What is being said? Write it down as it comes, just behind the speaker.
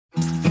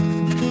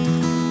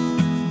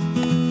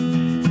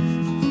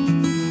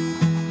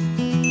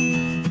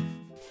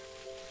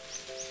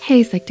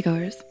Hey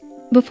Psych2Goers,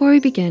 before we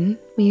begin,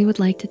 we would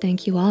like to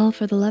thank you all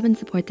for the love and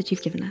support that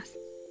you've given us.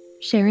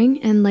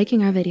 Sharing and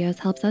liking our videos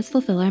helps us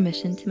fulfill our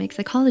mission to make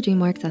psychology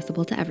more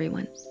accessible to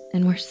everyone,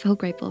 and we're so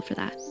grateful for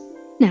that.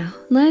 Now,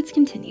 let's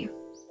continue.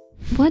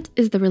 What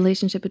is the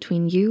relationship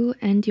between you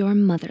and your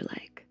mother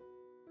like?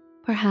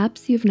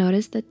 Perhaps you've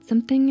noticed that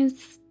something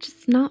is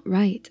just not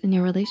right in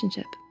your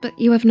relationship, but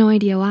you have no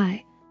idea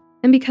why.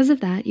 And because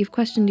of that, you've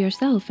questioned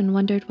yourself and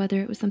wondered whether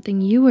it was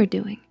something you were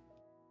doing.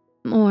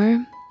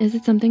 Or is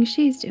it something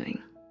she's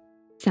doing?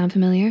 Sound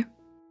familiar?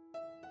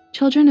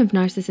 Children of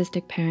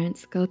narcissistic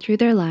parents go through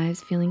their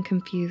lives feeling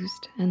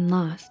confused and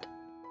lost,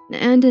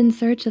 and in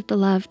search of the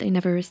love they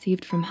never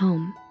received from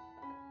home.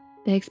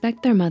 They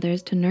expect their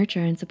mothers to nurture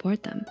and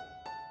support them,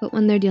 but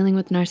when they're dealing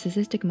with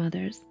narcissistic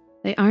mothers,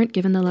 they aren't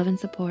given the love and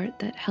support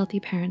that healthy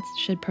parents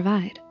should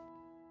provide.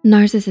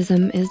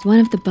 Narcissism is one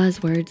of the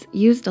buzzwords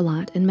used a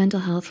lot in mental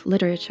health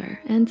literature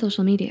and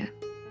social media.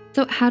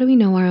 So how do we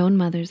know our own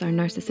mothers are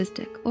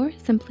narcissistic or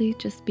simply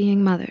just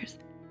being mothers?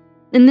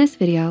 In this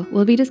video,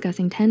 we'll be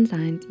discussing 10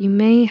 signs you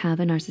may have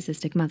a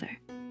narcissistic mother.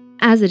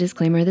 As a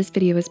disclaimer, this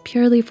video is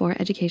purely for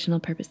educational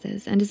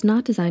purposes and is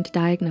not designed to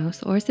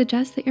diagnose or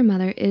suggest that your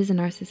mother is a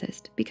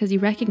narcissist because you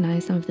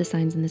recognize some of the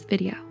signs in this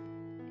video.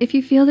 If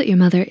you feel that your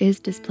mother is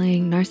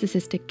displaying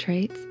narcissistic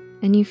traits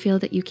and you feel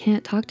that you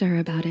can't talk to her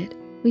about it,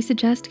 we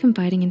suggest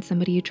confiding in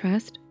somebody you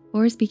trust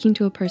or speaking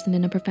to a person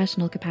in a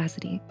professional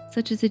capacity,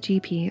 such as a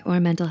GP or a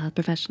mental health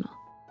professional.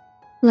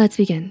 Let's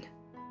begin.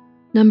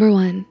 Number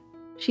 1,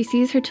 she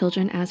sees her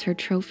children as her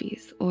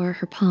trophies or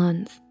her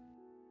pawns.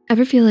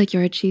 Ever feel like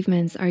your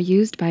achievements are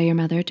used by your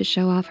mother to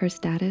show off her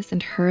status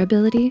and her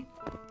ability?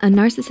 A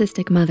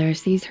narcissistic mother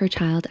sees her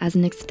child as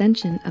an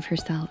extension of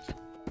herself.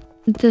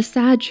 The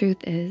sad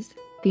truth is,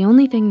 the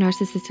only thing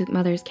narcissistic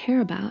mothers care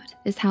about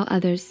is how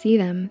others see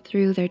them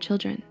through their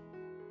children.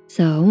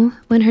 So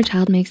when her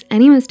child makes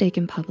any mistake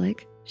in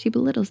public, she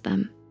belittles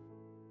them.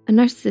 A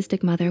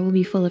narcissistic mother will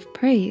be full of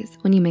praise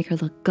when you make her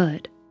look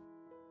good,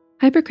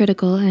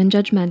 hypercritical and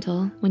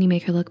judgmental when you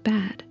make her look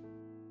bad.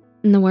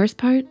 And the worst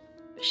part,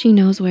 she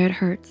knows where it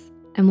hurts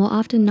and will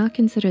often not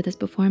consider this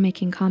before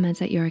making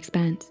comments at your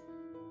expense.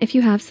 If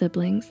you have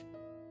siblings,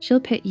 she'll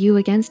pit you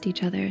against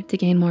each other to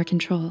gain more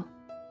control.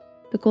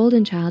 The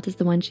golden child is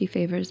the one she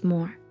favors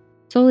more,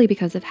 solely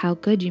because of how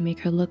good you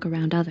make her look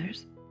around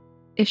others.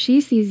 If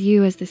she sees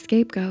you as the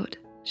scapegoat,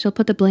 she'll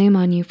put the blame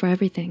on you for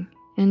everything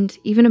and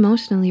even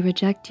emotionally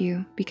reject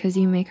you because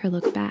you make her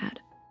look bad.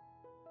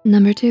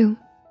 Number 2,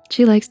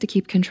 she likes to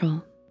keep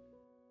control.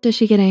 Does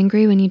she get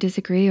angry when you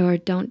disagree or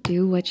don't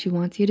do what she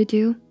wants you to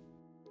do?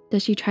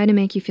 Does she try to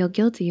make you feel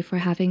guilty for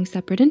having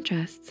separate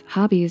interests,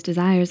 hobbies,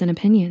 desires, and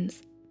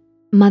opinions?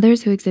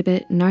 Mothers who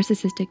exhibit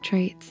narcissistic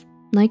traits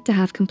like to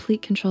have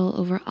complete control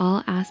over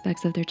all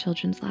aspects of their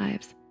children's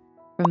lives,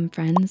 from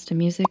friends to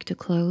music to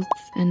clothes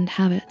and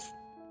habits.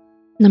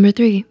 Number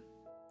 3,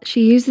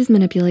 she uses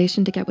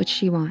manipulation to get what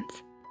she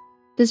wants.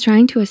 Does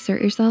trying to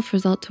assert yourself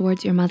result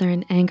towards your mother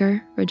in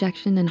anger,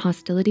 rejection, and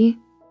hostility?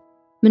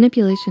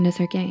 Manipulation is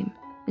her game,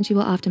 and she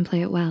will often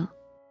play it well.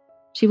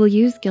 She will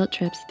use guilt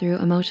trips through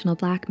emotional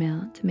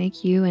blackmail to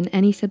make you and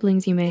any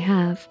siblings you may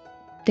have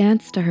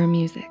dance to her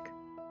music.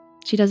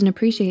 She doesn't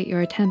appreciate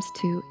your attempts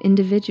to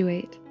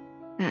individuate,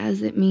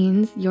 as it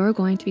means you're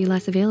going to be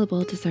less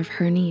available to serve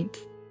her needs.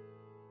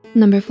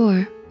 Number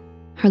 4,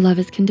 her love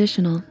is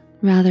conditional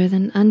rather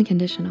than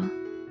unconditional.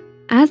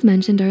 As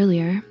mentioned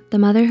earlier, the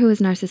mother who is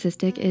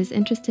narcissistic is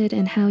interested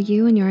in how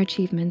you and your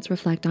achievements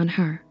reflect on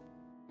her.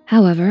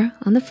 However,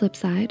 on the flip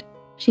side,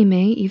 she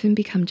may even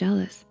become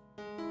jealous.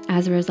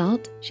 As a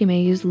result, she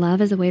may use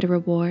love as a way to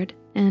reward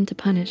and to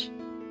punish.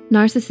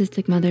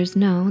 Narcissistic mothers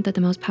know that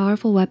the most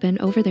powerful weapon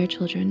over their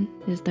children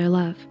is their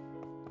love,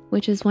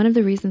 which is one of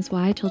the reasons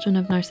why children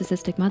of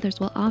narcissistic mothers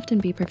will often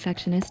be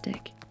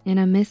perfectionistic in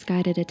a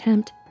misguided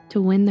attempt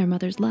to win their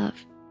mother's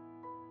love.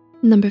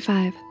 Number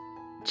 5,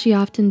 she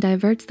often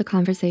diverts the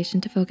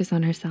conversation to focus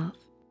on herself.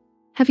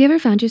 Have you ever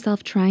found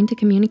yourself trying to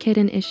communicate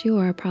an issue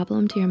or a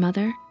problem to your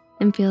mother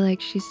and feel like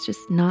she's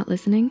just not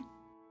listening?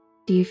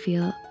 Do you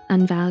feel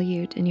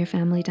unvalued in your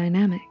family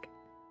dynamic?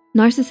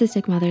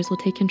 Narcissistic mothers will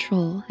take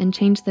control and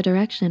change the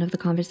direction of the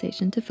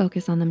conversation to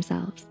focus on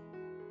themselves.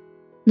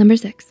 Number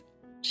 6,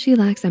 she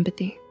lacks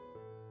empathy.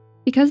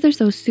 Because they're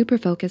so super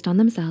focused on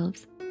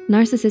themselves,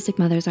 narcissistic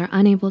mothers are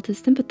unable to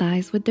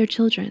sympathize with their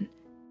children.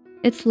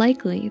 It's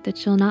likely that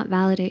she'll not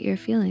validate your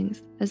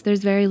feelings, as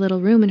there's very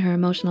little room in her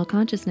emotional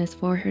consciousness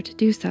for her to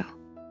do so.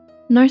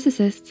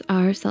 Narcissists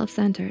are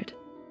self-centered,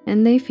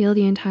 and they feel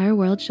the entire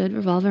world should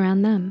revolve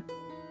around them.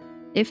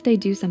 If they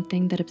do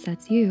something that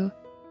upsets you,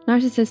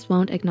 narcissists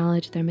won't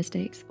acknowledge their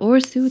mistakes or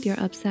soothe your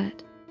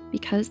upset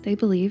because they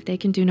believe they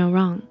can do no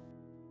wrong.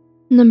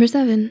 Number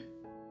 7,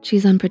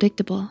 she's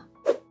unpredictable.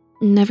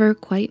 Never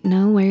quite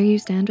know where you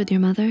stand with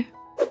your mother?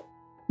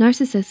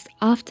 Narcissists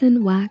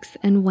often wax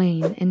and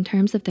wane in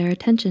terms of their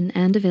attention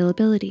and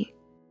availability.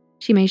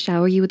 She may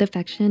shower you with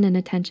affection and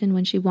attention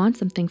when she wants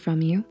something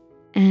from you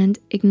and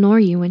ignore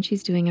you when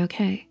she's doing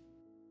okay.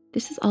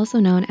 This is also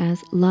known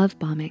as love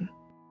bombing.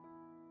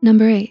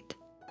 Number 8,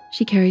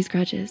 She carries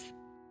grudges.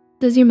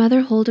 Does your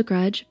mother hold a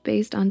grudge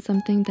based on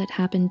something that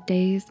happened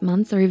days,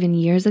 months, or even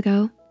years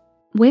ago?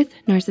 With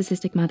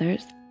narcissistic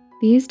mothers,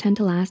 these tend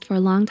to last for a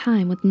long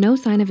time with no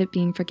sign of it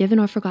being forgiven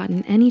or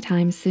forgotten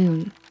anytime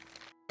soon.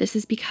 This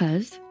is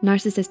because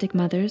narcissistic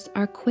mothers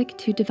are quick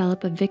to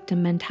develop a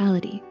victim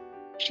mentality.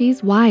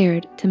 She's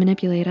wired to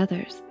manipulate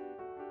others,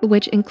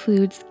 which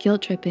includes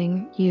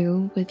guilt-tripping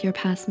you with your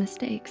past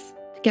mistakes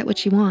to get what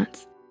she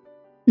wants.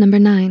 Number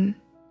 9,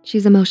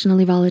 she's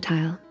emotionally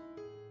volatile.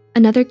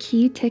 Another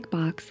key tick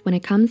box when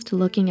it comes to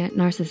looking at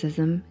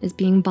narcissism is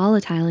being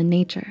volatile in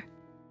nature.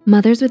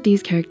 Mothers with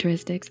these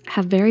characteristics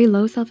have very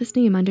low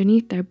self-esteem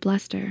underneath their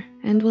bluster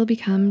and will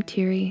become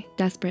teary,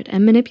 desperate,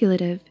 and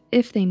manipulative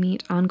if they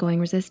meet ongoing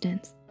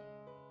resistance.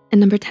 And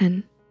number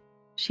 10,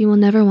 she will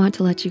never want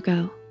to let you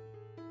go.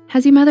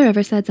 Has your mother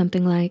ever said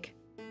something like,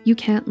 "You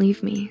can't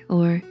leave me,"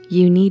 or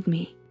 "You need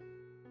me"?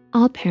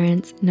 All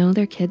parents know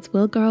their kids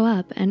will grow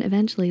up and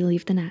eventually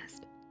leave the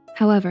nest.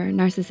 However,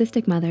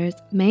 narcissistic mothers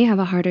may have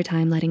a harder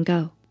time letting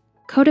go.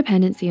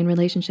 Codependency in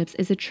relationships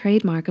is a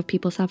trademark of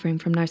people suffering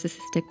from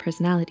narcissistic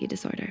personality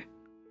disorder.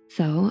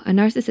 So a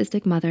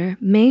narcissistic mother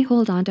may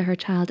hold on to her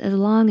child as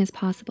long as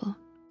possible,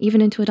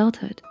 even into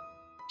adulthood.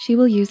 She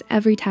will use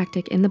every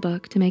tactic in the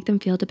book to make them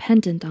feel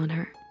dependent on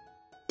her.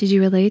 Did you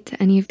relate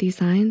to any of these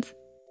signs?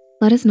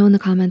 Let us know in the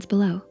comments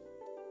below.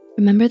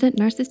 Remember that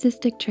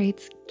narcissistic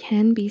traits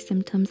can be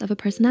symptoms of a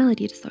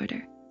personality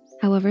disorder.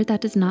 However,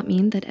 that does not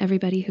mean that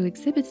everybody who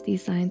exhibits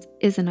these signs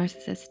is a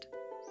narcissist,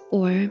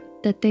 or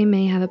that they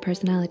may have a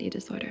personality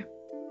disorder.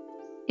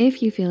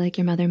 If you feel like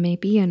your mother may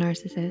be a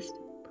narcissist,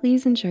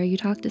 please ensure you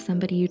talk to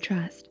somebody you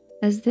trust,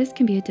 as this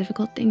can be a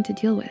difficult thing to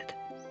deal with,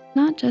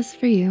 not just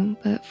for you,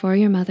 but for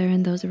your mother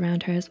and those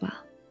around her as well.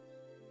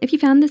 If you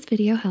found this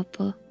video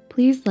helpful,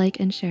 please like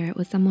and share it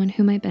with someone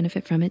who might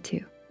benefit from it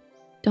too.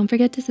 Don't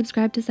forget to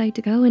subscribe to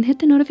Psych2Go and hit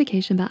the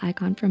notification bell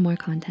icon for more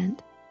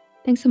content.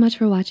 Thanks so much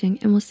for watching,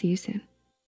 and we'll see you soon.